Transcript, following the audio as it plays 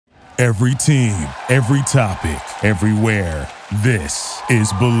Every team, every topic, everywhere. This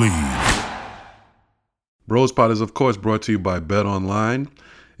is Believe. Bros Pod is, of course, brought to you by Bet Online.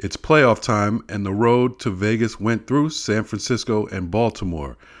 It's playoff time, and the road to Vegas went through San Francisco and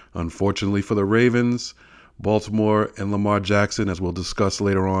Baltimore. Unfortunately for the Ravens, Baltimore and Lamar Jackson, as we'll discuss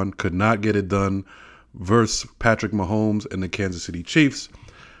later on, could not get it done versus Patrick Mahomes and the Kansas City Chiefs.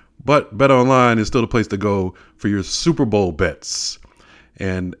 But Bet Online is still the place to go for your Super Bowl bets.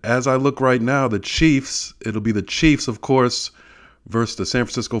 And as I look right now, the Chiefs, it'll be the Chiefs, of course, versus the San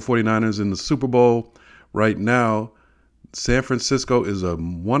Francisco 49ers in the Super Bowl. Right now, San Francisco is a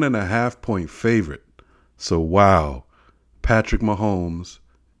 1.5 point favorite. So, wow, Patrick Mahomes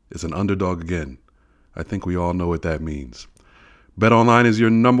is an underdog again. I think we all know what that means. BetOnline is your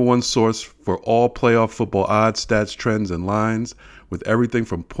number one source for all playoff football odds, stats, trends, and lines, with everything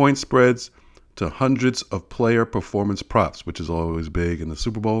from point spreads to hundreds of player performance props, which is always big in the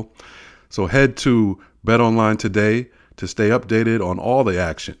Super Bowl. So head to BetOnline today to stay updated on all the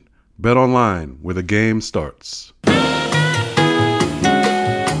action. BetOnline, where the game starts.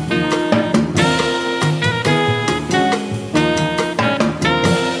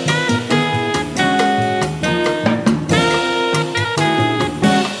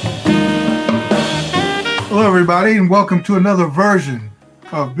 Hello, everybody, and welcome to another version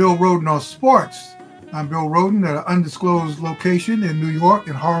of Bill Rhoden on Sports. I'm Bill Rhoden at an undisclosed location in New York,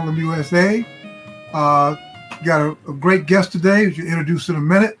 in Harlem, USA. Got a great guest today, which you'll introduce in a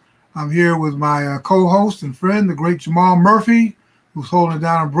minute. I'm here with my co-host and friend, the great Jamal Murphy, who's holding it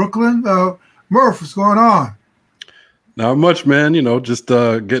down in Brooklyn. Murph, what's going on? Not much, man. Just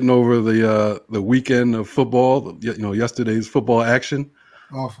getting over the weekend of football. Yesterday's football action.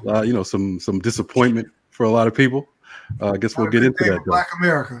 Awesome. Some disappointment for a lot of people. I guess we'll get into that. Black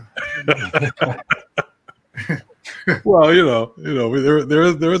America. Well,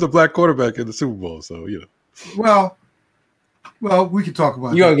 there is a black quarterback in the Super Bowl, so Well, we can talk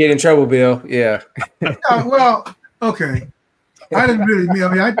about. You're gonna get in trouble, Bill. Yeah. Okay. I didn't really mean.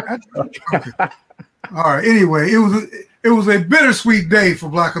 Okay. All right. Anyway, it was a bittersweet day for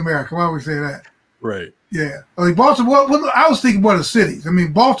Black America. Why would we say that? Right. Yeah. Baltimore. Well, I was thinking about the cities. I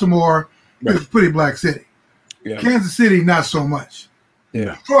mean, Baltimore is a pretty black city. Yeah. Kansas City, not so much.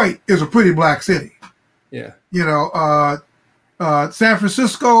 Yeah. Detroit is a pretty black city. Yeah. San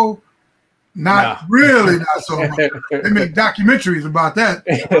Francisco, not so much. They make documentaries about that.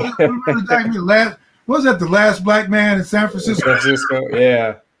 Was that the last black man in San Francisco?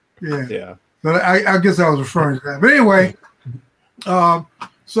 Yeah. Yeah. But I guess I was referring to that. But anyway,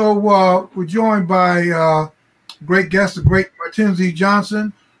 so we're joined by great guest, the great Martenzie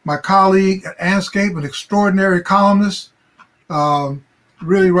Johnson, my colleague at Andscape, an extraordinary columnist,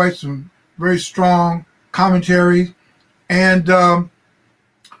 really writes some very strong commentary. And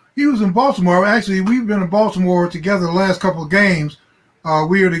he was in Baltimore. Actually, we've been in Baltimore together the last couple of games.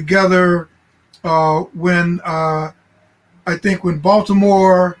 We were together when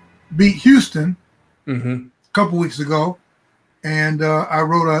Baltimore beat Houston a couple weeks ago. And I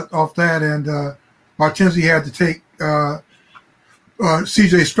wrote off that, and Martenzie had to take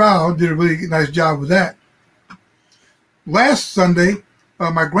C.J. Stroud, did a really nice job with that. Last Sunday,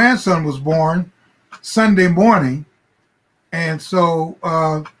 my grandson was born Sunday morning, and so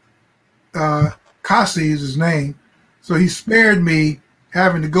Kasi is his name. So he spared me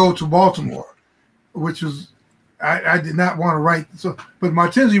having to go to Baltimore, which was I did not want to write. So, but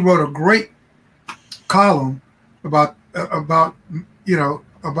Martenzie wrote a great column about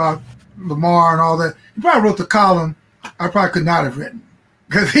Lamar and all that. He probably wrote the column I probably could not have written,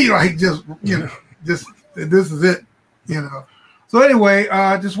 because he this is it, So anyway,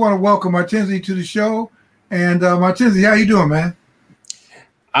 I just want to welcome Martenzie to the show. And Martenzie, how you doing, man?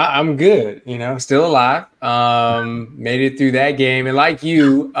 I'm good. Still alive. Made it through that game, and like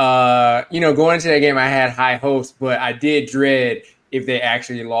you, going into that game, I had high hopes, but I did dread if they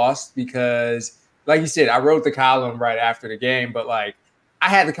actually lost, because, like you said, I wrote the column right after the game, but I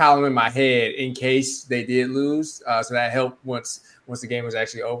had the column in my head in case they did lose, so that helped once the game was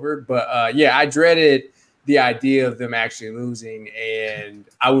actually over. But I dreaded the idea of them actually losing, and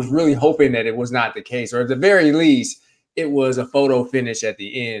I was really hoping that it was not the case, or at the very least, it was a photo finish at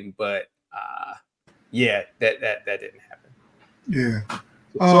the end. But that didn't happen. Yeah.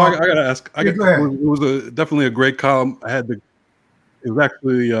 So I gotta ask. It was definitely a great column. It was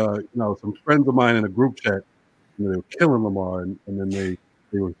actually some friends of mine in a group chat. They were killing Lamar, and then they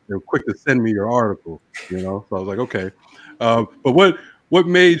were quick to send me your article. So I was like, okay. But what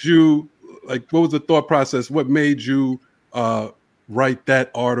made you what was the thought process? What made you write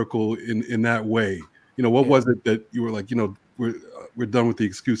that article in that way? What was it that you were like, we're done with the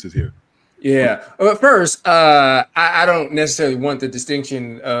excuses here. Yeah. But first, I don't necessarily want the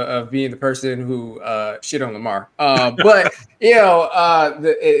distinction of being the person who shit on Lamar. But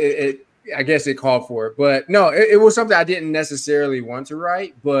I guess it called for it. But no, it was something I didn't necessarily want to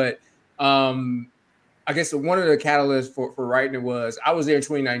write. But I guess one of the catalysts for writing it was I was there in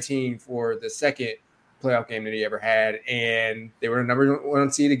 2019 for the second playoff game that he ever had, and they were the number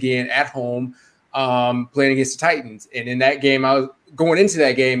one seed again at home, playing against the Titans. And in that game, I was going into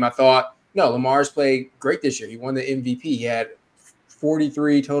that game, I thought, no, Lamar's played great this year. He won the MVP. He had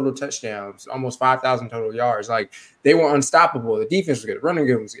 43 total touchdowns, almost 5,000 total yards. Like, they were unstoppable. The defense was good. Running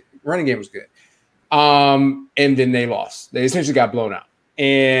game was good. And then they lost. They essentially got blown out.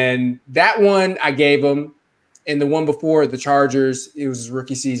 And that one I gave him. And the one before, the Chargers, it was his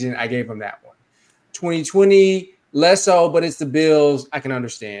rookie season. I gave him that one. 2020, less so, but it's the Bills. I can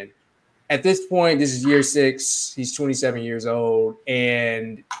understand. At this point, this is year 6. He's 27 years old.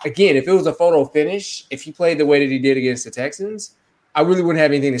 And again, if it was a photo finish, if he played the way that he did against the Texans, I really wouldn't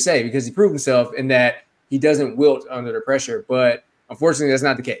have anything to say because he proved himself in that he doesn't wilt under the pressure. But unfortunately, that's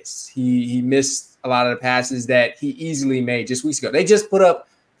not the case. He missed a lot of the passes that he easily made just weeks ago. They just put up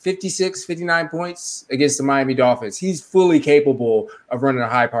 56, 59 points against the Miami Dolphins. He's fully capable of running a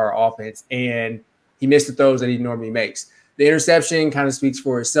high-power offense, and he missed the throws that he normally makes. The interception kind of speaks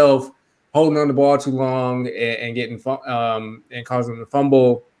for itself. Holding on the ball too long and getting and causing them to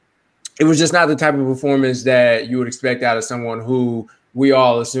fumble. It was just not the type of performance that you would expect out of someone who we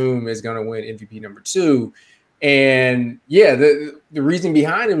all assume is going to win MVP number 2. And yeah, the reason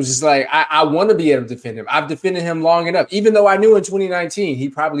behind it was just like, I want to be able to defend him. I've defended him long enough, even though I knew in 2019 he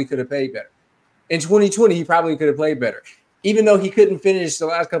probably could have played better. In 2020, he probably could have played better, even though he couldn't finish the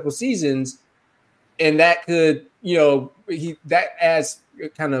last couple of seasons. And that could, that adds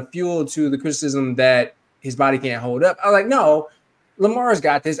kind of fuel to the criticism that his body can't hold up. I was like, no, Lamar's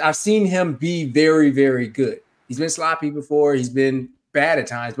got this. I've seen him be very, very good. He's been sloppy before. He's been bad at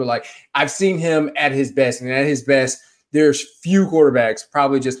times, but like I've seen him at his best. And at his best, there's few quarterbacks,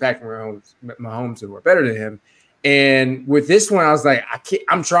 probably just Patrick Mahomes, who are better than him. And with this one, I was like,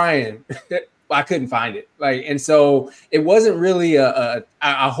 I'm trying. I couldn't find it. And so it wasn't really I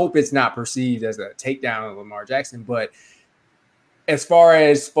hope it's not perceived as a takedown of Lamar Jackson, but as far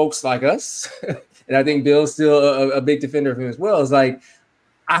as folks like us, and I think Bill's still a big defender of him as well, is like,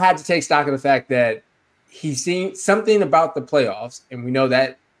 I had to take stock of the fact that he's seen something about the playoffs. And we know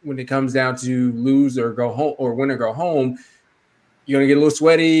that when it comes down to lose or go home or win or go home, you're going to get a little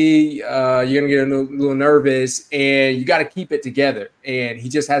sweaty. You're going to get a little nervous, and you got to keep it together. And he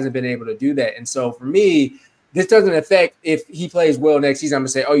just hasn't been able to do that. And so for me, this doesn't affect if he plays well next season. I'm going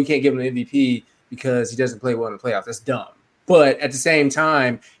to say, oh, you can't give him an MVP because he doesn't play well in the playoffs. That's dumb. But at the same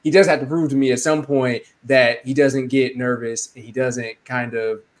time, he does have to prove to me at some point that he doesn't get nervous and he doesn't kind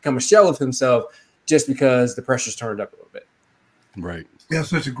of become a shell of himself just because the pressure's turned up a little bit. Right. That's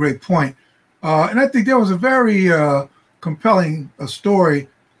such a great point. And I think there was a very compelling story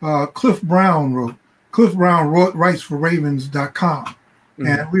Cliff Brown wrote. Cliff Brown writes for Ravens.com. Mm-hmm.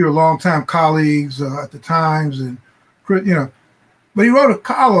 And we were longtime colleagues at the Times. And, but he wrote a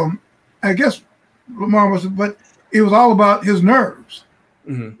column, I guess Lamar wasn't, but it was all about his nerves.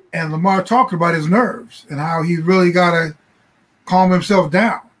 Mm-hmm. And Lamar talked about his nerves and how he really got to calm himself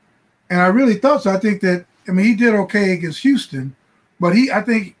down. And I really thought so. I think that, he did okay against Houston, but I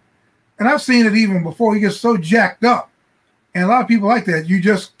think, and I've seen it even before, he gets so jacked up. And a lot of people like that. You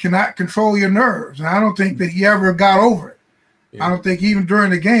just cannot control your nerves. And I don't think that he ever got over it. Yeah. I don't think even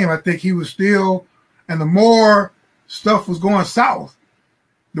during the game, I think he was still, and the more stuff was going south,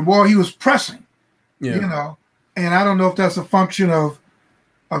 the more he was pressing, And I don't know if that's a function of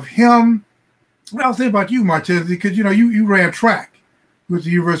him. I was thinking about you, Martenzie, because, you ran track. With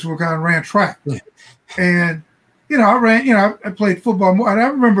the University of Wisconsin, ran track. Yeah. And, I played football more. And I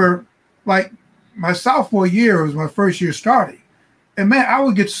remember, my sophomore year was my first year starting. And, man, I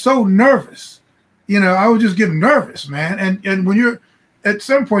would get so nervous. I would just get nervous, man. And when you're at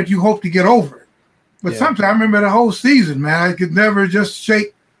some point, you hope to get over it. But sometimes I remember the whole season, man, I could never just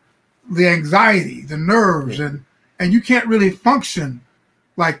shake the anxiety, the nerves, and you can't really function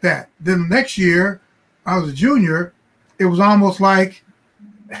like that. Then the next year, I was a junior, it was almost like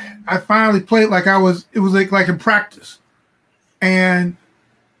I finally played it was like in practice. And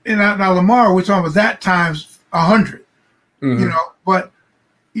now Lamar, we're talking about that times 100, but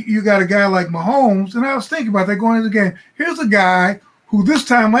you got a guy like Mahomes, and I was thinking about that going into the game. Here's a guy who this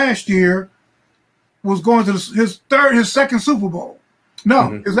time last year was going to his second Super Bowl.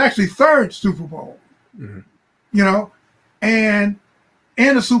 No, it was actually third Super Bowl, and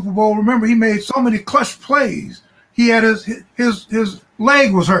in the Super Bowl, remember, he made so many clutch plays. he had his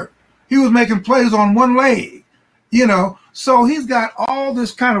leg was hurt. He was making plays on one leg, So he's got all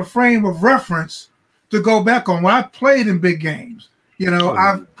this kind of frame of reference to go back on. When I played in big games,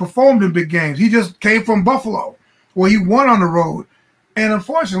 I've performed in big games. He just came from Buffalo, where he won on the road. And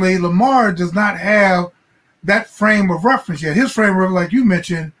unfortunately, Lamar does not have that frame of reference yet. His frame of reference, like you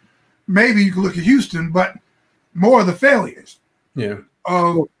mentioned, maybe you could look at Houston, but more of the failures. Yeah.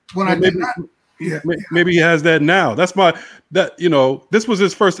 Maybe he has that now. This was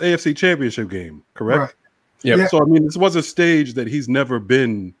his first AFC Championship game, correct? Right. Yeah. So this was a stage that he's never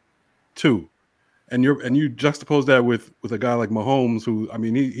been to, and you juxtapose that with a guy like Mahomes, who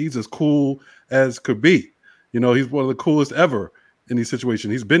he's as cool as could be. He's one of the coolest ever in these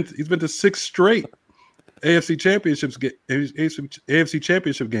situations. He's been to 6 straight AFC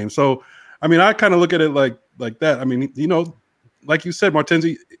Championship games. So I kind of look at it like that. Like you said,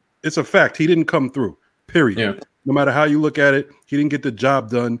 Martenzie, it's a fact. He didn't come through. Period. Yeah. No matter how you look at it, he didn't get the job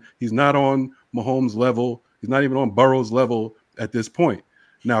done. He's not on Mahomes' level. He's not even on Burrow's level at this point.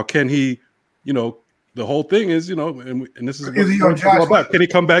 Now, can he? The whole thing is, and this is all about. Can he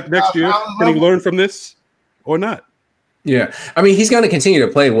come back next year? Can he learn from this or not? Yeah, he's going to continue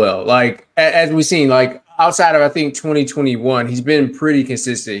to play well. Like as we've seen, like outside of I think 2021, he's been pretty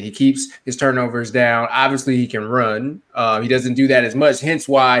consistent. He keeps his turnovers down. Obviously, he can run. He doesn't do that as much. Hence,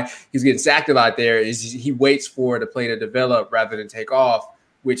 why he's getting sacked a lot. There is he waits for the play to develop rather than take off,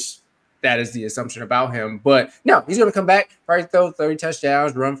 which that is the assumption about him. But no, he's going to come back, probably throw 30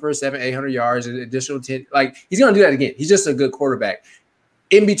 touchdowns, run for 700-800 yards, an additional 10. Like he's going to do that again. He's just a good quarterback.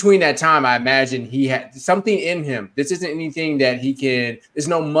 In between that time, I imagine he had something in him. This isn't anything that there's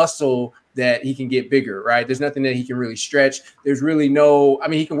no muscle that he can get bigger, right? There's nothing that he can really stretch. There's really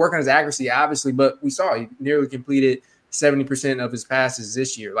he can work on his accuracy, obviously, but we saw he nearly completed 70% of his passes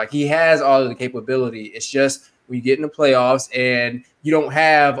this year. Like he has all of the capability. It's just when you get in the playoffs and you don't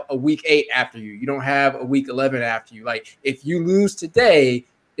have a week 8 after you, you don't have a week 11 after you. Like if you lose today,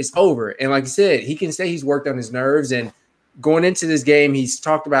 it's over. And like you said, he can say he's worked on his nerves, and going into this game, he's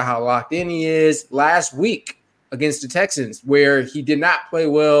talked about how locked in he is. Last week against the Texans, where he did not play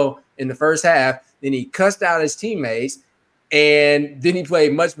well in the first half, then he cussed out his teammates, and then he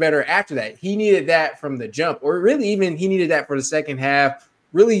played much better after that. He needed that from the jump, or really even he needed that for the second half.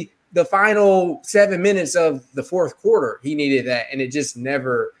 Really, the final 7 minutes of the fourth quarter, he needed that, and it just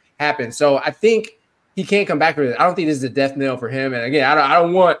never happened. So I think he can't come back with it. I don't think this is a death knell for him. And again, I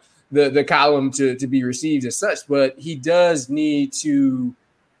don't want the column to be received as such, but he does need to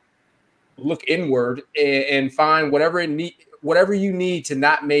look inward and find whatever you need to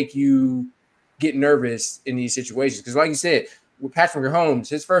not make you get nervous in these situations. Because like you said, with Patrick Mahomes,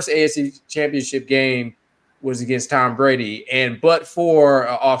 his first AFC Championship game was against Tom Brady, but for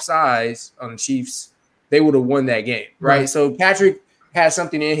offsides on the Chiefs, they would have won that game, right? So Patrick has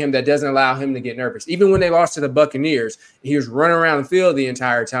something in him that doesn't allow him to get nervous. Even when they lost to the Buccaneers, he was running around the field the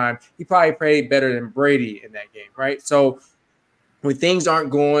entire time. He probably played better than Brady in that game, right? So when things aren't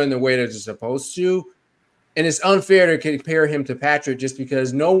going the way they're supposed to, and it's unfair to compare him to Patrick just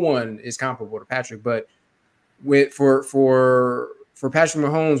because no one is comparable to Patrick, but for Patrick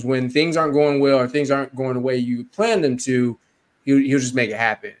Mahomes, when things aren't going well or things aren't going the way you plan them to, he'll just make it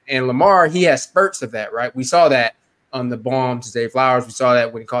happen. And Lamar, he has spurts of that, right? We saw that on the bomb to Zay Flowers. We saw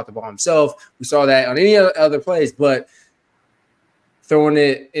that when he caught the ball himself. We saw that on any other plays, but throwing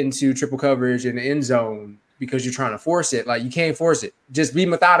it into triple coverage in the end zone because you're trying to force it, like you can't force it. Just be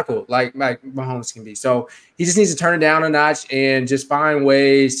methodical, like Mahomes can be. So he just needs to turn it down a notch and just find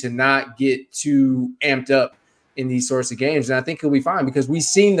ways to not get too amped up in these sorts of games. And I think he'll be fine because we've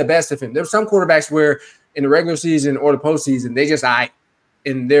seen the best of him. There's some quarterbacks where in the regular season or the postseason, they just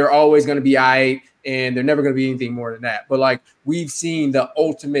and they're always going to be and they're never going to be anything more than that. But like we've seen the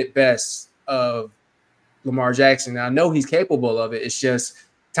ultimate best of Lamar Jackson. And I know he's capable of it. It's just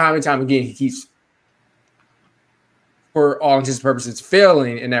time and time again, he keeps, for all intents and purposes,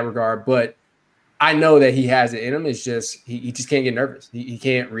 failing in that regard. But I know that he has it in him. It's just he just can't get nervous. He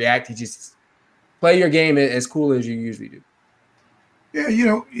can't react. He just play your game as cool as you usually do. Yeah,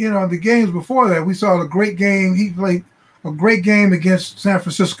 the games before that, we saw a great game. He played a great game against San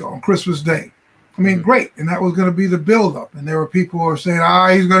Francisco on Christmas Day. I mean, great. And that was going to be the buildup. And there were people who were saying,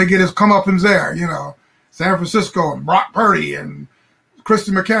 he's going to get his comeuppance there, San Francisco and Brock Purdy and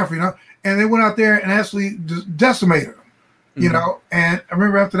Christian McCaffrey, And they went out there and actually decimated him, And I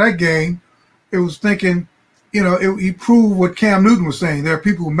remember after that game, it was thinking, he proved what Cam Newton was saying. There are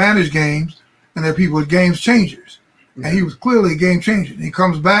people who manage games and there are people who are games changers. Mm-hmm. And he was clearly a game changer. And he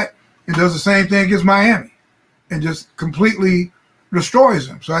comes back and does the same thing against Miami and just completely destroys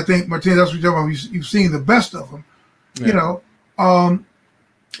him. So I think, Martinez, that's what you're talking about. You've seen the best of him. You know,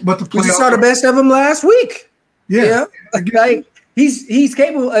 but the we saw the best of him last week. Yeah. Like he's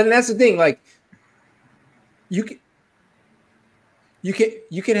capable, and that's the thing. Like you can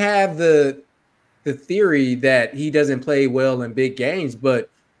have the theory that he doesn't play well in big games, but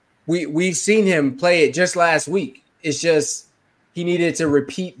we've seen him play it just last week. It's just he needed to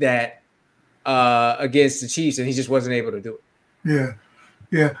repeat that against the Chiefs, and he just wasn't able to do it.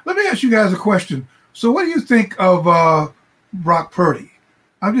 Yeah. Let me ask you guys a question. So, what do you think of Brock Purdy?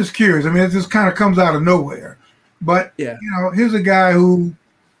 I'm just curious. I mean, it just kind of comes out of nowhere. But here's a guy who,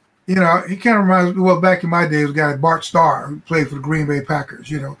 he kind of reminds me. Well, back in my day, was a guy Bart Starr who played for the Green Bay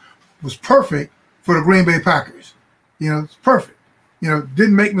Packers. Was perfect for the Green Bay Packers. It's perfect.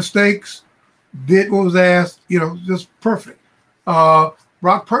 Didn't make mistakes, did what was asked, just perfect.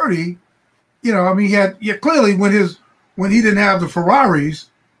 Brock Purdy, he had clearly when he didn't have the Ferraris,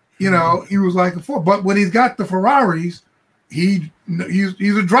 he was like a fool. But when he's got the Ferraris, he's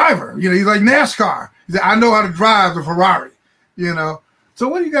a driver. He's like NASCAR. He said, I know how to drive the Ferrari. So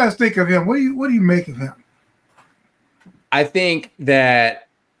what do you guys think of him? What do you make of him? I think that,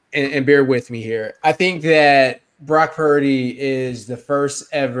 and bear with me here, I think that Brock Purdy is the first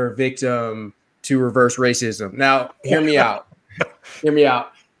ever victim to reverse racism. Now, hear me out. Hear me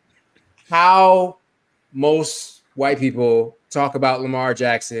out. How most white people talk about Lamar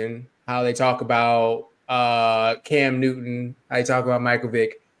Jackson, how they talk about Cam Newton, how they talk about Michael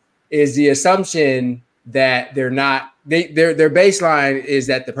Vick, is the assumption that they're not. Their baseline is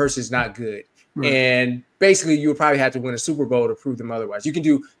that the person's not good. Right. And basically, you would probably have to win a Super Bowl to prove them otherwise. You can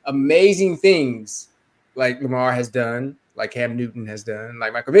do amazing things like Lamar has done, like Cam Newton has done,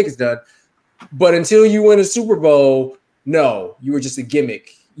 like Michael Vick has done. But until you win a Super Bowl, no, you were just a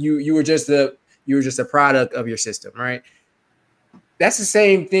gimmick. You were just a product of your system, right? That's the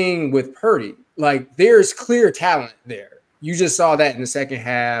same thing with Purdy. Like, there's clear talent there. You just saw that in the second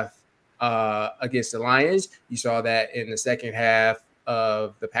half against the Lions. You saw that in the second half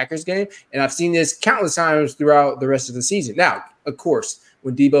of the Packers game. And I've seen this countless times throughout the rest of the season. Now, of course,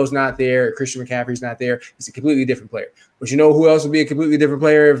 when Debo's not there, Christian McCaffrey's not there, he's a completely different player. But you know who else would be a completely different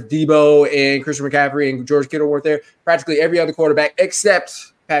player if Debo and Christian McCaffrey and George Kittle weren't there? Practically every other quarterback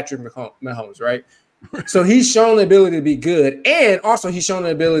except Patrick Mahomes, right? So he's shown the ability to be good, and also he's shown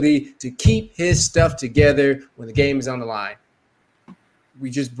the ability to keep his stuff together when the game is on the line. We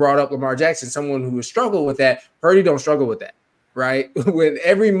just brought up Lamar Jackson, someone who has struggled with that. Purdy don't struggle with that, right? When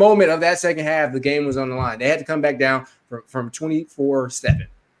every moment of that second half, the game was on the line. They had to come back down from 24-7.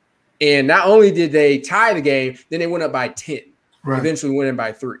 And not only did they tie the game, then they went up by 10, eventually winning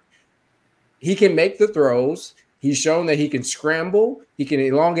by 3. He can make the throws. He's shown that he can scramble. He can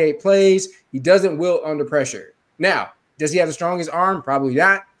elongate plays. He doesn't wilt under pressure. Now, does he have the strongest arm? Probably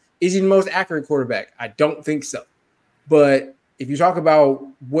not. Is he the most accurate quarterback? I don't think so. But if you talk about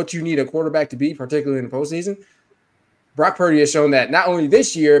what you need a quarterback to be, particularly in the postseason, Brock Purdy has shown that not only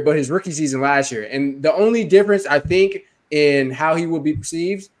this year, but his rookie season last year. And the only difference, I think, in how he will be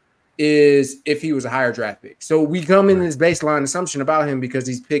perceived is if he was a higher draft pick. So we come in this baseline assumption about him because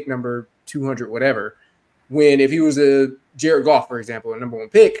he's pick number 200, whatever. When if he was a Jared Goff, for example, a number 1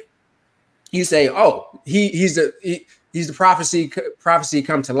 pick, you say, oh, he's the prophecy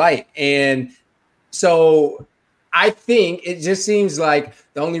come to light. And so I think it just seems like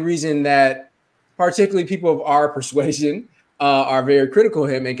the only reason that particularly people of our persuasion are very critical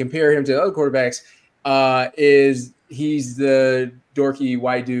of him and compare him to other quarterbacks is he's the dorky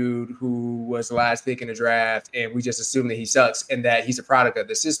white dude who was the last pick in the draft, and we just assume that he sucks and that he's a product of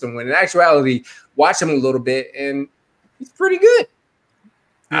the system, when in actuality, watch him a little bit, and he's pretty good.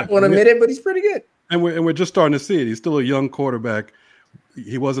 I don't want to admit it, but he's pretty good. And we're just starting to see it. He's still a young quarterback.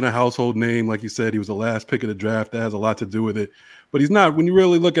 He wasn't a household name, like you said. He was the last pick of the draft. That has a lot to do with it. But he's not, when you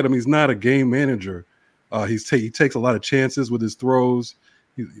really look at him, he's not a game manager. He takes a lot of chances with his throws.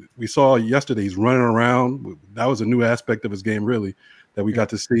 We saw yesterday he's running around. That was a new aspect of his game, really, that we got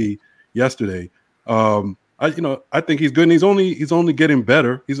to see yesterday. I think he's good, and he's only getting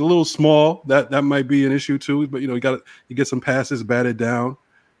better. He's a little small. That might be an issue too. But he gets some passes batted down,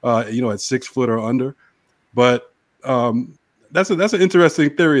 at 6 foot or under. But that's an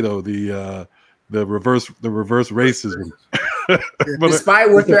interesting theory, though. The reverse racism. Despite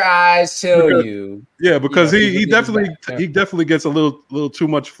what your eyes tell you. Yeah, because he definitely gets a little too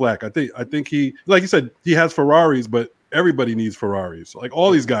much flack. I think he, like you said, he has Ferraris, but everybody needs Ferraris. Like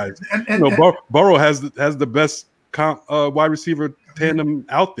all these guys. Burrow has the best wide receiver tandem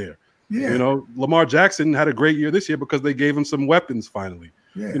out there. Yeah. Lamar Jackson had a great year this year because they gave him some weapons finally.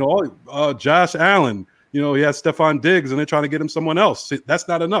 Yeah. Josh Allen, he has Stephon Diggs, and they're trying to get him someone else. That's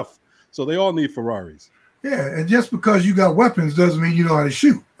not enough. So they all need Ferraris. Yeah, and just because you got weapons doesn't mean you know how to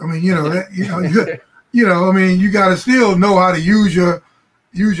shoot. I mean, I mean, you got to still know how to use your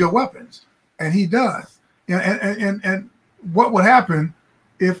weapons, and he does. And what would happen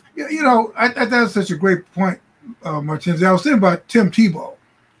if that's such a great point, Martinez. I was thinking about Tim Tebow.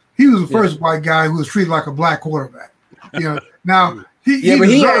 He was the first white guy who was treated like a black quarterback. Now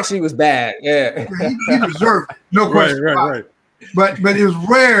he actually was bad. Yeah, he deserved it, no question. Right. But it was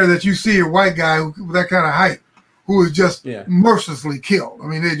rare that you see a white guy with that kind of height who was just mercilessly killed. I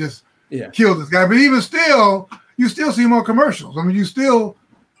mean, they just killed this guy. But even still, you still see him on commercials. I mean, you still,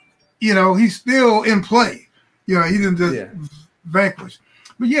 he's still in play. He didn't just vanquish.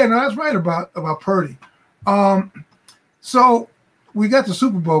 But that's right about Purdy. So we got the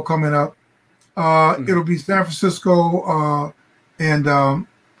Super Bowl coming up. It'll be San Francisco and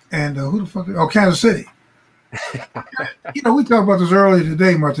who the fuck? Kansas City. We talked about this earlier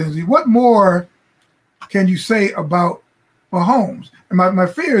today, Martenzie. What more can you say about Mahomes? And my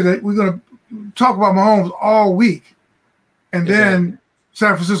fear is that we're going to talk about Mahomes all week, and then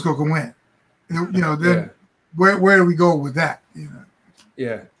San Francisco can win. Then where do we go with that?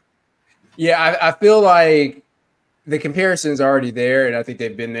 I feel like the comparison's already there, and I think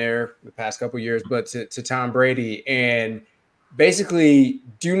they've been there the past couple of years. But to Tom Brady, and basically,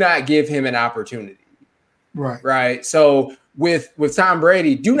 do not give him an opportunity. Right. So with Tom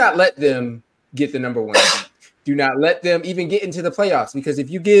Brady, do not let them get the number one seed. Do not let them even get into the playoffs, because if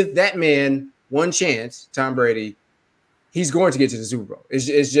you give that man one chance, Tom Brady, he's going to get to the Super Bowl.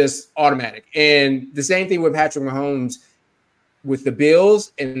 It's just automatic. And the same thing with Patrick Mahomes with the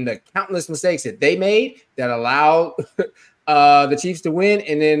Bills and the countless mistakes that they made that allowed the Chiefs to win.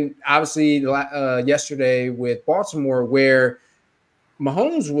 And then obviously yesterday with Baltimore, where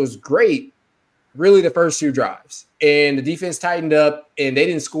Mahomes was great really the first two drives, and the defense tightened up, and they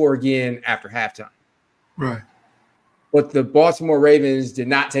didn't score again after halftime. Right. But the Baltimore Ravens did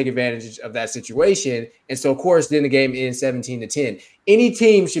not take advantage of that situation. And so, of course, then the game ends 17-10. Any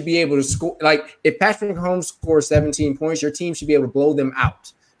team should be able to score. Like, if Patrick Mahomes scores 17 points, your team should be able to blow them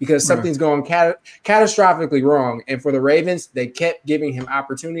out because something's going catastrophically wrong. And for the Ravens, they kept giving him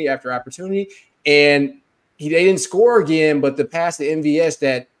opportunity after opportunity. And they didn't score again, but the pass to MVS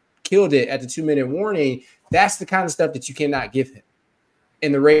that killed it at the 2-minute warning, that's the kind of stuff that you cannot give him.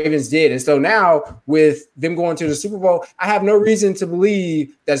 And the Ravens did. And so now with them going to the Super Bowl, I have no reason to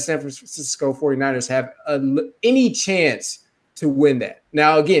believe that San Francisco 49ers have any chance to win that.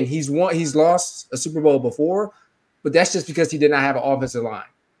 Now, again, he's lost a Super Bowl before, but that's just because he did not have an offensive line.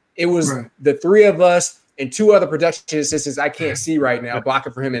 It was the three of us and two other production assistants I can't see right now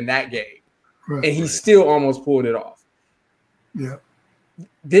blocking for him in that game. And he still almost pulled it off. Yeah.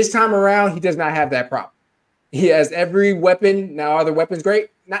 This time around, he does not have that problem. He has every weapon. Now, are the weapons great?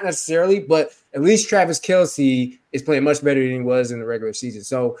 Not necessarily, but at least Travis Kelce is playing much better than he was in the regular season.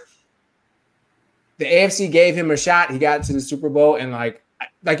 So the AFC gave him a shot. He got to the Super Bowl, and like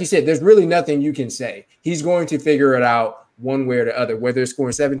you said, there's really nothing you can say. He's going to figure it out one way or the other, whether it's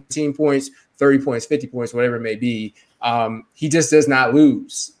scoring 17 points, 30 points, 50 points, whatever it may be. He just does not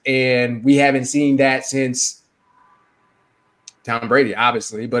lose, and we haven't seen that since Tom Brady,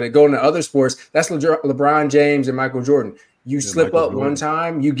 obviously, but going to other sports, that's LeBron James and Michael Jordan. You slip up one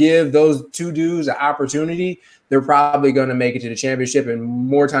time, you give those two dudes an opportunity, they're probably going to make it to the championship, and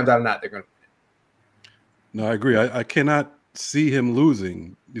more times than not, they're going to win. No, I agree. I cannot see him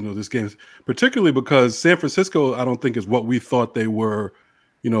losing, this game, particularly because San Francisco, I don't think is what we thought they were,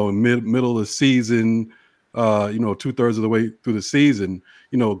 in middle of the season, 2/3 of the way through the season.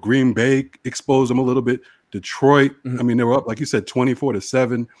 Green Bay exposed them a little bit. Detroit, I mean, they were up, like you said,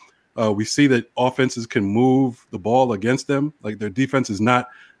 24-7. We see that offenses can move the ball against them. Like, their defense is not,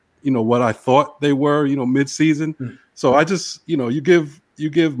 what I thought they were, mid-season. So I just, you give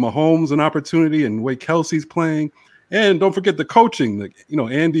Mahomes an opportunity and the way Kelsey's playing. And don't forget the coaching.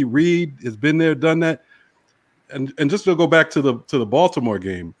 Andy Reid has been there, done that. And just to go back to the Baltimore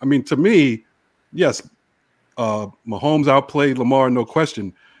game, I mean, to me, yes, Mahomes outplayed Lamar, no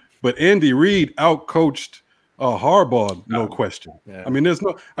question. But Andy Reid outcoached Harbaugh, no question. Yeah. I mean, there's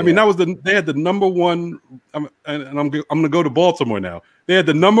no. I mean, they had the number one. And I'm going to go to Baltimore now. They had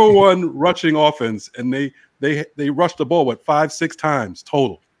the number one rushing offense, and they rushed the ball 5-6 times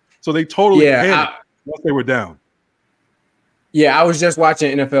total. So they totally panicked once they were down. Yeah, I was just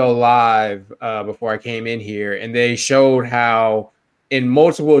watching NFL Live before I came in here, and they showed how in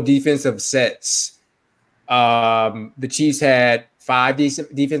multiple defensive sets, the Chiefs had 5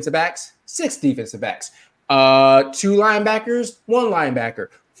 defensive backs, 6 defensive backs, 2 linebackers, 1 linebacker,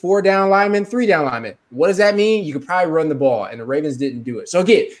 4 down linemen, 3 down linemen. What does that mean? You could probably run the ball, and the Ravens didn't do it. So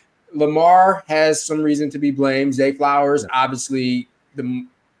again, Lamar has some reason to be blamed. Zay Flowers, obviously the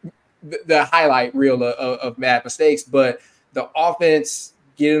highlight reel of bad mistakes, but the offense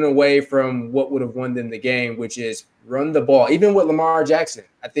getting away from what would have won them the game, which is run the ball. Even with Lamar Jackson,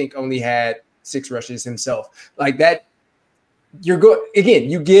 I think only had 6 rushes himself. Like that, you're good. Again,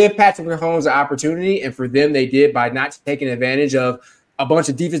 you give Patrick Mahomes an opportunity, and for them, they did by not taking advantage of a bunch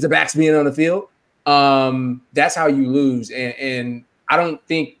of defensive backs being on the field. That's how you lose. And I don't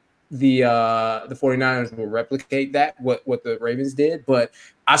think the 49ers will replicate that, what the Ravens did, but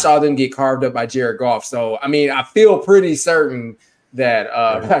I saw them get carved up by Jared Goff. So, I mean, I feel pretty certain that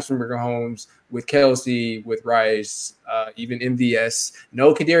Patrick Mahomes with Kelsey, with Rice, even MVS,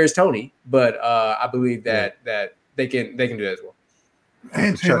 no Kadarius Toney, but I believe that they can do that as well.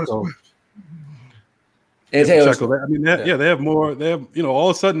 And Taylor Swift. And Taylor Swift. I mean, they have more. They have, all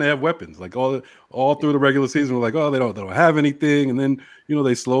of a sudden they have weapons. Like all through the regular season, we're like, oh, they don't have anything, and then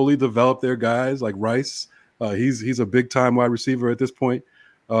they slowly develop their guys like Rice. He's a big time wide receiver at this point.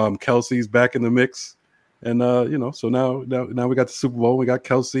 Kelsey's back in the mix, and so now we got the Super Bowl. We got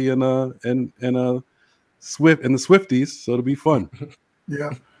Kelsey and Swift and the Swifties, so it'll be fun.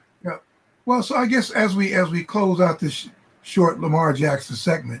 Yeah. Well, so I guess as we close out this short Lamar Jackson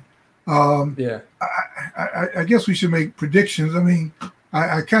segment, I guess we should make predictions. I mean,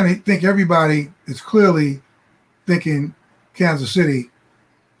 I kind of think everybody is clearly thinking Kansas City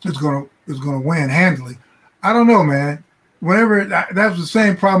is going to win handily. I don't know, man. Whenever that was the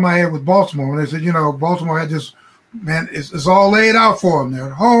same problem I had with Baltimore when they said, Baltimore had this, man, it's all laid out for them. They're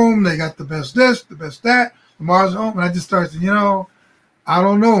at home. They got the best this, the best that. Lamar's home, and I just started saying, I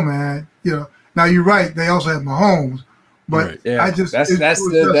don't know, man. Now you're right. They also have Mahomes, but right. Yeah. that's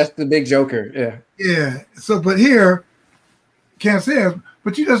the big joker. Yeah. Yeah. So, but here, can't say it,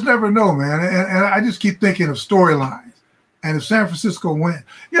 but you just never know, man. And I just keep thinking of storylines. And if San Francisco win,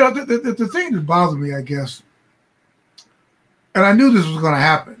 the thing that bothers me, I guess, and I knew this was going to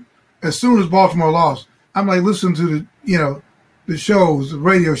happen as soon as Baltimore lost. I'm like, listening to the shows, the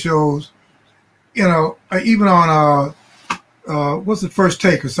radio shows, even on what's the First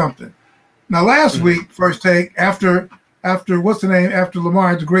Take or something. Now last week, First Take, after what's the name, after Lamar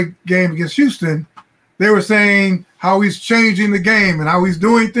had the great game against Houston, they were saying how he's changing the game and how he's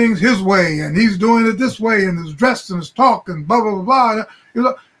doing things his way and he's doing it this way and his dress and his talk and blah blah blah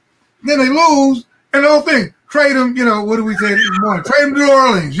blah. Then they lose and the whole thing. Trade him, what do we say this morning? Trade him to New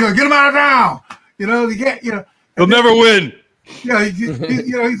Orleans, get him out of town. You get, He'll never win. Yeah,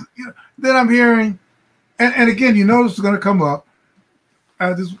 then I'm hearing, and again, this is going to come up.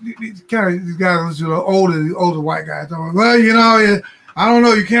 These guys, older white guys. Talking, well, I don't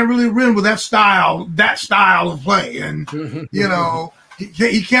know. You can't really win with that style of play, and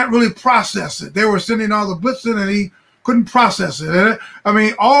he can't really process it. They were sending all the blitzing, and he couldn't process it. And, I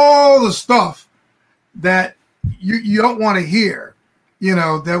mean, all the stuff that you don't want to hear,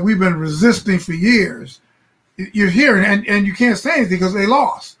 that we've been resisting for years. You're hearing, and you can't say anything because they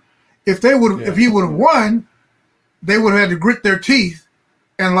lost. If he would have won, they would have had to grit their teeth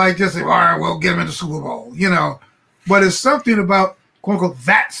and just say, all right, we'll get him in the Super Bowl, But it's something about, quote unquote,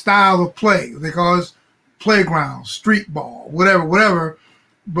 that style of play. They call it playground, street ball, whatever.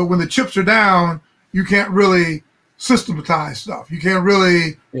 But when the chips are down, you can't really systematize stuff. You can't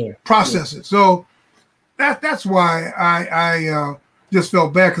really process it. So that's why I just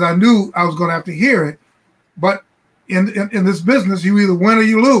felt bad, because I knew I was going to have to hear it. But in this business, you either win or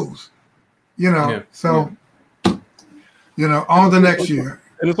you lose, So, on the next year.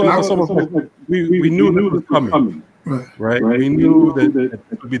 And it's almost like we knew that was coming, right? We knew that there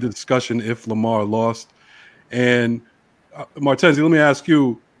would be the discussion if Lamar lost. And Martenzie, let me ask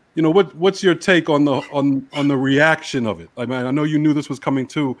you, what's your take on the reaction of it? I mean, I know you knew this was coming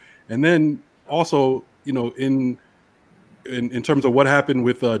too, and then also, in terms of what happened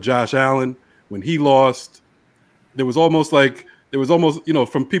with Josh Allen when he lost, there was almost,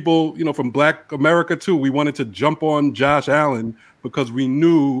 from people, from Black America too, we wanted to jump on Josh Allen because we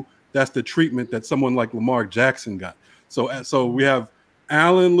knew that's the treatment that someone like Lamar Jackson got. So we have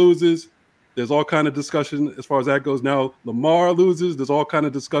Allen loses. There's all kind of discussion as far as that goes. Now Lamar loses. There's all kind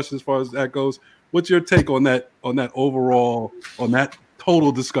of discussion as far as that goes. What's your take on that overall, on that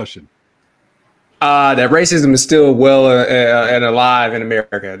total discussion? That racism is still well and alive in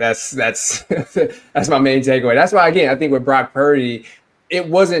America. That's that's my main takeaway. That's why, again, I think with Brock Purdy,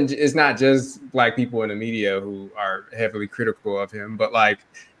 it's not just Black people in the media who are heavily critical of him, but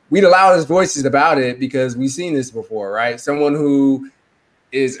we'd allow his voices about it because we've seen this before, right? Someone who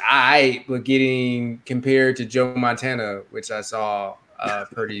is but getting compared to Joe Montana, which I saw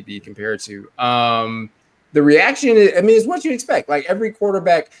Purdy be compared to. the reaction is, I mean, it's what you expect. Like every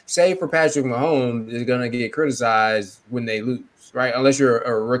quarterback, save for Patrick Mahomes, is going to get criticized when they lose, right? Unless you're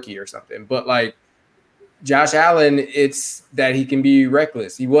a rookie or something. But like Josh Allen, it's that he can be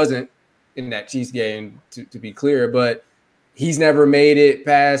reckless. He wasn't in that Chiefs game, to be clear, but he's never made it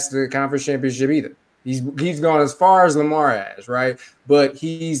past the conference championship either. He's gone as far as Lamar has, right? But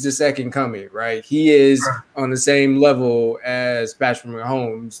he's the second coming, right? He is on the same level as Patrick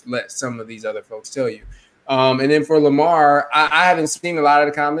Mahomes, let some of these other folks tell you. And then for Lamar, I haven't seen a lot of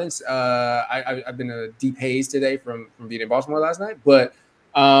the comments. I've been in a deep haze today from being in Baltimore last night, but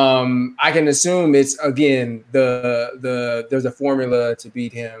I can assume it's, again, there's a formula to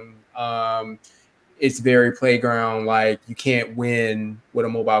beat him. It's very playground, like you can't win with a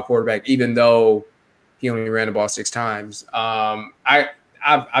mobile quarterback, even though he only ran the ball 6 times.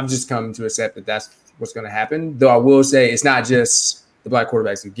 I've just come to accept that that's what's going to happen. Though I will say it's not just the black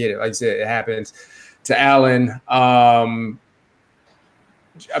quarterbacks who get it. Like you said, it happens to Allen. I mean,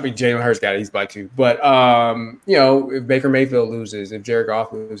 Jalen Hurts got it. He's black too. But, if Baker Mayfield loses, if Jared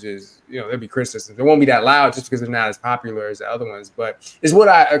Goff loses, there'll be criticism. It won't be that loud just because they're not as popular as the other ones. But it's what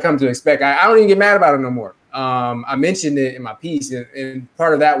I come to expect. I don't even get mad about it no more. I mentioned it in my piece, and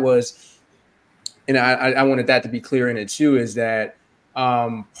part of that was – and I wanted that to be clear in it too, is that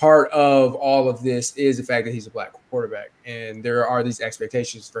part of all of this is the fact that he's a black quarterback. And there are these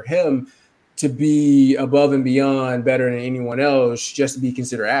expectations for him to be above and beyond better than anyone else just to be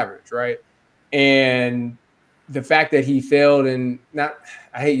considered average, right? And the fact that he failed, and I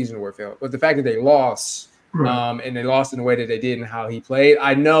hate using the word failed, but the fact that they lost, and they lost in the way that they did and how he played,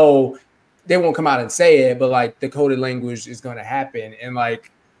 I know they won't come out and say it, but like the coded language is going to happen. And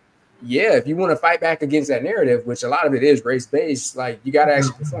like, yeah, if you want to fight back against that narrative, which a lot of it is race-based, like you got to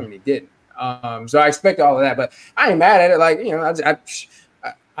actually perform, and he didn't. So I expect all of that, but I ain't mad at it. Like,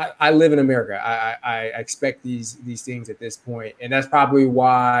 I live in America. I expect these things at this point, and that's probably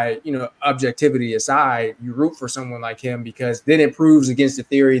why, objectivity aside, you root for someone like him, because then it proves against the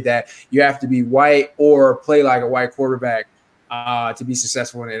theory that you have to be white or play like a white quarterback to be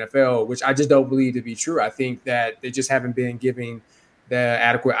successful in the NFL, which I just don't believe to be true. I think that they just haven't been giving the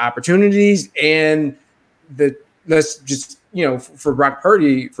adequate opportunities, and for Brock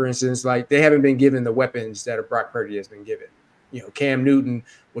Purdy, for instance, like they haven't been given the weapons that a Brock Purdy has been given. Cam Newton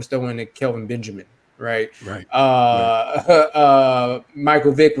was throwing to Kelvin Benjamin, right? Right.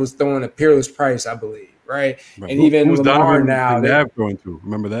 Michael Vick was throwing a Peerless Price, I believe, right? And even Lamar now. Going to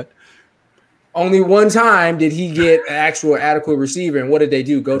remember that. Only one time did he get an actual adequate receiver, and what did they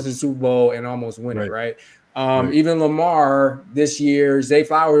do? Go to the Super Bowl and almost win it, right? Even Lamar this year, Zay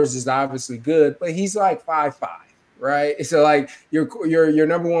Flowers is obviously good, but he's like 5'5", right? So like your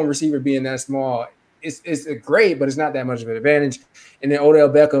number one receiver being that small, it's great, but it's not that much of an advantage. And then Odell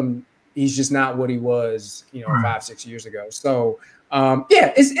Beckham, he's just not what he was, 5-6 years ago. So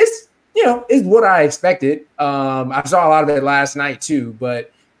it's what I expected. I saw a lot of it last night too,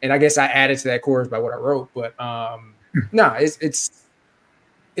 and I guess I added to that chorus by what I wrote. But it's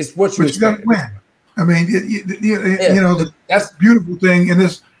what you expect. I mean, that's the beautiful thing in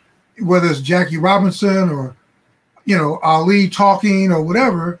this, whether it's Jackie Robinson or, Ali talking or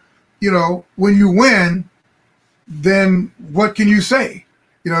whatever, when you win, then what can you say?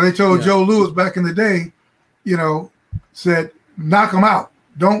 They told Joe Louis back in the day, said, knock him out.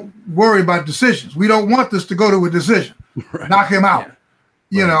 Don't worry about decisions. We don't want this to go to a decision. Right. Knock him out.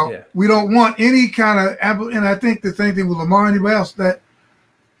 Yeah. We don't want any kind of, and I think the same thing with Lamar and anybody else, that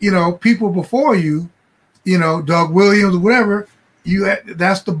people before you, Doug Williams or whatever,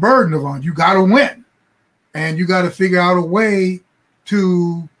 that's the burden of on. You got to win, and you got to figure out a way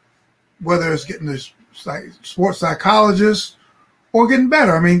to, whether it's getting this sports psychologist or getting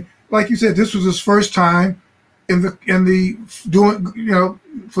better. I mean, like you said, this was his first time in the doing,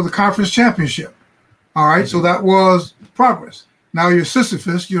 for the conference championship. All right, so that was progress. Now you're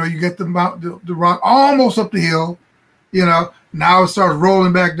Sisyphus, you get the rock almost up the hill, now it starts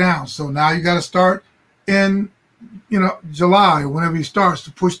rolling back down. So now you got to start in, July or whenever he starts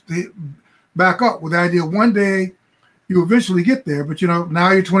to push the back up with the idea one day you eventually get there. But,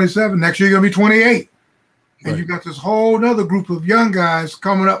 now you're 27. Next year you're going to be 28. And you got this whole other group of young guys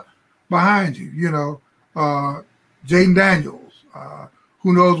coming up behind you, Jaden Daniels.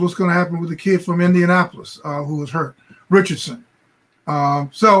 Who knows what's going to happen with the kid from Indianapolis who was hurt, Richardson.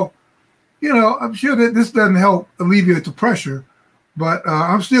 So, I'm sure that this doesn't help alleviate the pressure, but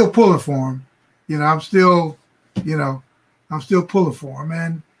I'm still pulling for him. I'm still pulling for him,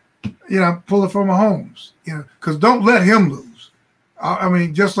 and I'm pulling for Mahomes. Because don't let him lose. I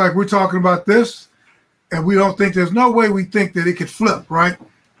mean, just like we're talking about this, and we don't think there's no way we think that it could flip, right?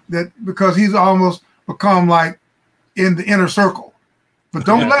 That because he's almost become like in the inner circle. But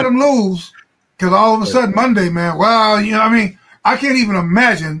don't let them lose, because all of a sudden Monday, man, well, I can't even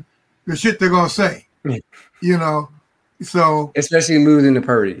imagine the shit they're going to say, So especially losing to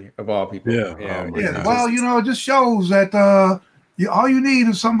Purdy, of all people. Yeah. Well, it just shows that all you need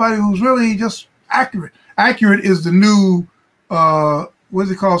is somebody who's really just accurate. Accurate is the new,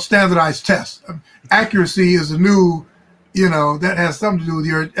 what's it called, standardized test. Accuracy is the new, that has something to do with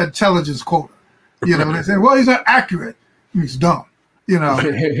your intelligence quota. They say, well, he's not accurate. He's dumb.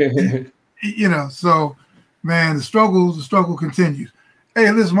 So, man, the struggle continues. Hey,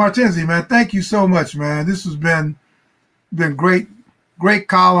 listen, Martenzie, man, thank you so much, man. This has been great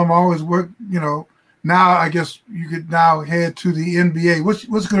column. Always work, Now I guess you could now head to the NBA. What's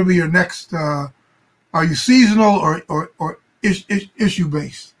going to be your next? Are you seasonal or issue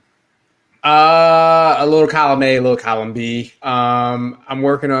based? A little column A, a little column B. I'm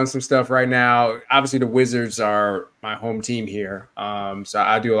working on some stuff right now. Obviously, the Wizards are my home team here, so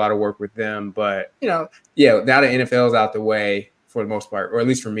I do a lot of work with them. But now the NFL is out the way for the most part, or at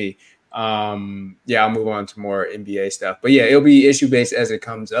least for me. I'll move on to more NBA stuff. But it'll be issue based as it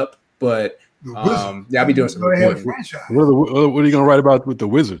comes up. But I'll be doing some reporting. What are you going to write about with the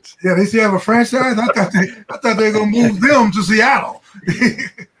Wizards? Yeah, they still have a franchise. I thought they were going to move them to Seattle.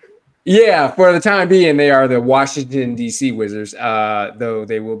 Yeah, for the time being, they are the Washington, D.C. Wizards, though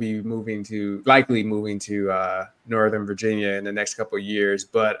they will be likely moving to Northern Virginia in the next couple of years.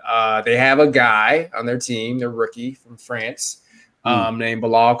 But they have a guy on their team, their rookie from France, named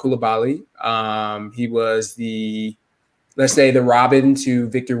Bilal Koulibaly. He was the Robin to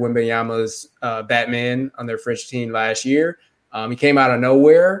Victor Wembanyama's Batman on their French team last year. He came out of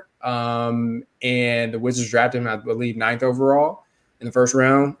nowhere, and the Wizards drafted him, I believe, 9th overall in the first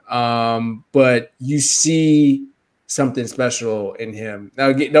round. But you see something special in him.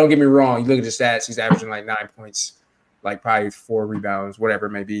 Now, don't get me wrong. You look at the stats, he's averaging like 9 points, like probably 4 rebounds, whatever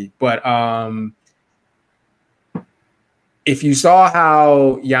it may be. But if you saw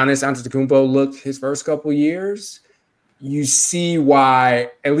how Giannis Antetokounmpo looked his first couple years, you see why,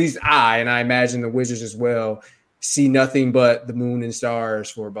 at least I imagine the Wizards as well, see nothing but the moon and stars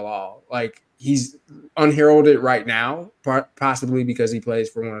for Bilal. Like, he's unheralded right now, possibly because he plays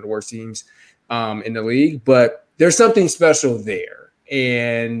for one of the worst teams in the league. But there's something special there.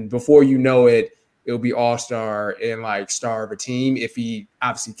 And before you know it, it'll be all-star and like star of a team if he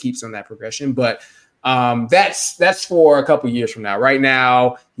obviously keeps on that progression. But that's for a couple years from now. Right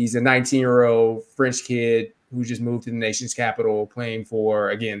now, he's a 19-year-old French kid who just moved to the nation's capital, playing for,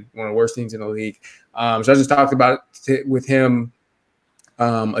 again, one of the worst teams in the league. So I just talked about it with him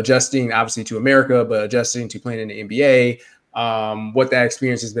adjusting, obviously, to America, but adjusting to playing in the NBA, what that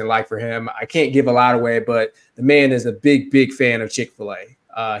experience has been like for him. I can't give a lot away, but the man is a big, big fan of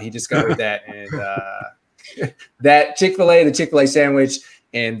Chick-fil-A. He discovered that, and that Chick-fil-A, the Chick-fil-A sandwich,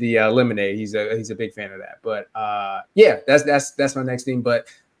 and the lemonade. He's a big fan of that. But that's my next thing. But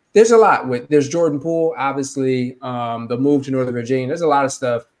there's a lot there's Jordan Poole, obviously, the move to Northern Virginia. There's a lot of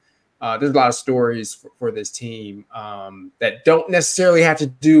stuff. There's a lot of stories for this team that don't necessarily have to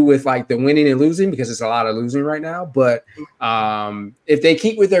do with like the winning and losing, because it's a lot of losing right now. But if they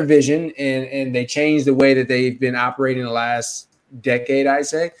keep with their vision and they change the way that they've been operating the last decade, I'd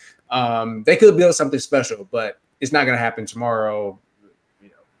say, they could build something special. But it's not going to happen tomorrow.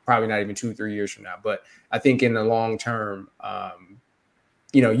 Probably not even 2-3 years from now. But I think in the long term,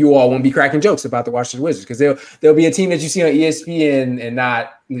 you all won't be cracking jokes about the Washington Wizards, because there'll be a team that you see on ESPN and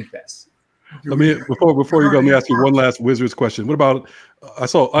not League Pass. Before you go, let me ask you one last Wizards question. What about, I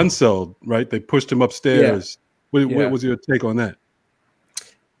saw Unseld, right? They pushed him upstairs. Yeah. What was your take on that?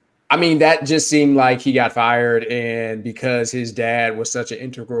 I mean, that just seemed like he got fired, and because his dad was such an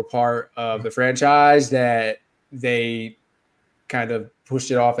integral part of the franchise, that they kind of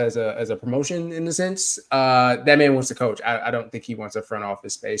pushed it off as a promotion in a sense. That man wants to coach. I don't think he wants a front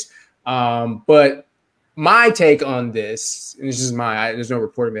office space. But my take on this, and this is there's no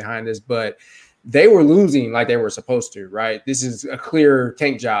reporting behind this, but they were losing like they were supposed to, right? This is a clear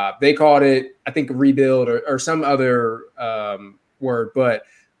tank job. They called it, I think, a rebuild or some other word, but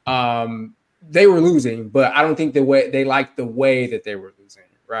they were losing. But I don't think they liked the way that they were losing,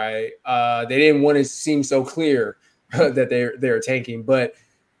 right? They didn't want it to seem so clear that they're tanking. But,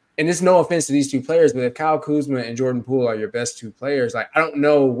 and it's no offense to these two players, but if Kyle Kuzma and Jordan Poole are your best two players, like, I don't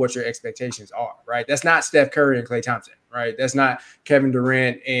know what your expectations are, right? That's not Steph Curry and Klay Thompson, right? That's not Kevin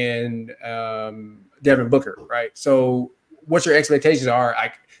Durant and Devin Booker, right? So what your expectations are,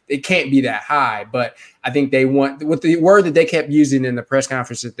 like, it can't be that high. But I think they want, with the word that they kept using in the press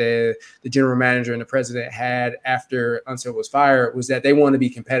conference that the general manager and the president had after Unseld was fired, was that they want to be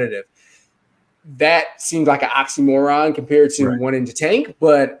competitive. that seems like an oxymoron compared to wanting to tank.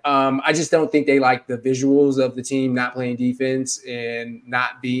 But I just don't think they like the visuals of the team not playing defense and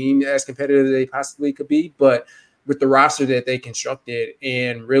not being as competitive as they possibly could be. But with the roster that they constructed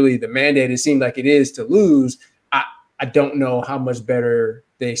and really the mandate, it seemed like it is to lose. I don't know how much better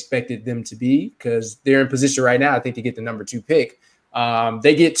they expected them to be because they're in position right now, I think, to get the number 2 pick.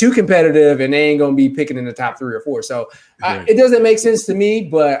 They get too competitive and they ain't going to be picking in the top 3 or 4. So it doesn't make sense to me,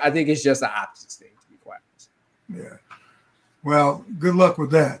 but I think it's just the opposite stage, to be quite honest. Yeah. Well, good luck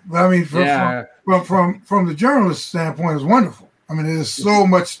with that. I mean, from the journalist standpoint, it's wonderful. I mean, there's so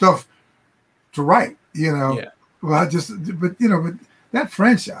much stuff to write, you know. Yeah. Well, but that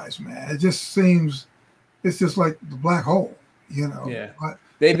franchise, man, it just seems it's just like the black hole, you know. Yeah.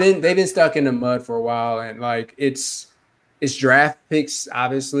 They've been stuck in the mud for a while, and like it's draft picks,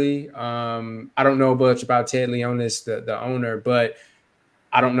 obviously. I don't know much about Ted Leonis, the owner, but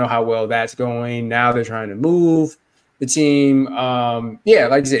I don't know how well that's going. Now they're trying to move the team. Like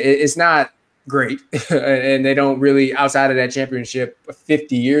I said, it's not great, and they don't really, outside of that championship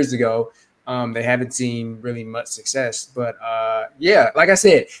 50 years ago, they haven't seen really much success. But like I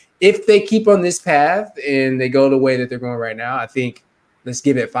said, if they keep on this path and they go the way that they're going right now, I think let's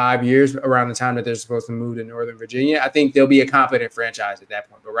give it 5 years around the time that they're supposed to move to Northern Virginia. I think they'll be a competent franchise at that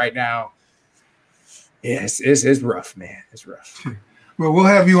point. But right now, it's rough, man. It's rough. Well, we'll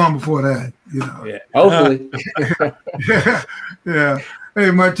have you on before that, you know. Yeah, hopefully. Yeah. Hey,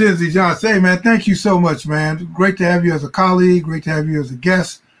 Martenzie Johnson. Hey, man, thank you so much, man. Great to have you as a colleague. Great to have you as a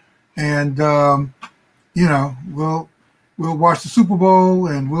guest. And, we'll watch the Super Bowl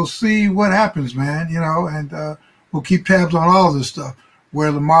and we'll see what happens, man, you know, and we'll keep tabs on all this stuff,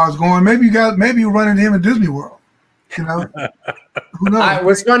 where Lamar's going. Maybe you run into him at Disney World, you know. Who knows?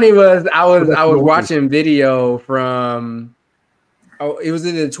 What's funny was I was watching video from it was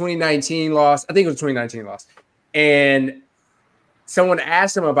in the 2019 loss. I think it was 2019 loss. And someone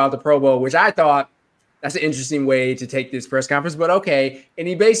asked him about the Pro Bowl, which I thought that's an interesting way to take this press conference, but okay. And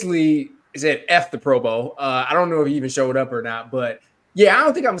he basically said, F the Pro Bowl. I don't know if he even showed up or not, but yeah, I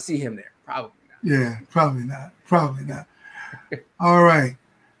don't think I'm going to see him there. Probably not. Yeah, probably not. All right.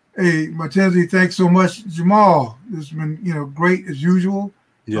 Hey, Martenzie, thanks so much. Jamal, it's been, great as usual.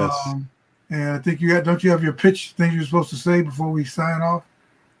 Yes. And I think don't you have your pitch thing you're supposed to say before we sign off?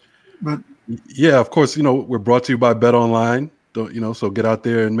 But yeah, of course, we're brought to you by Bet Online. So get out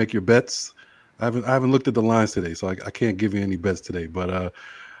there and make your bets. I haven't looked at the lines today, so I can't give you any bets today, but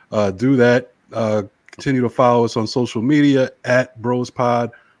do that. Continue to follow us on social media at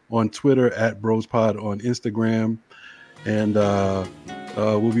BrosPod on Twitter, at BrosPod on Instagram. And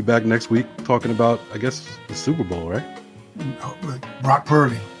we'll be back next week talking about, I guess, the Super Bowl, right? Brock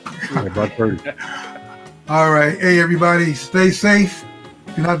Purdy. Yeah, Brock Purdy. All right. Hey, everybody, stay safe.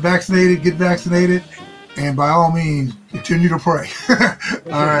 If you're not vaccinated, get vaccinated. And by all means, continue to pray.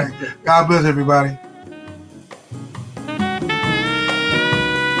 All right. God bless everybody.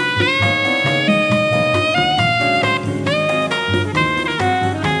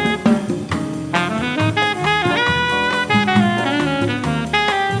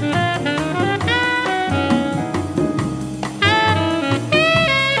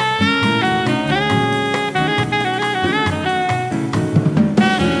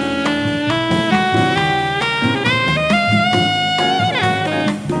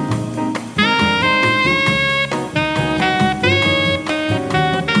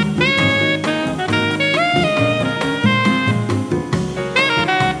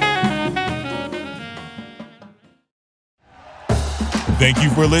 Thank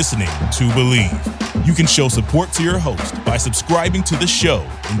you for listening to Believe. You can show support to your host by subscribing to the show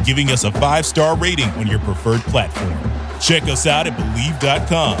and giving us a 5-star rating on your preferred platform. Check us out at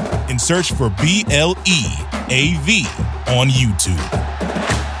Believe.com and search for BLEAV on YouTube.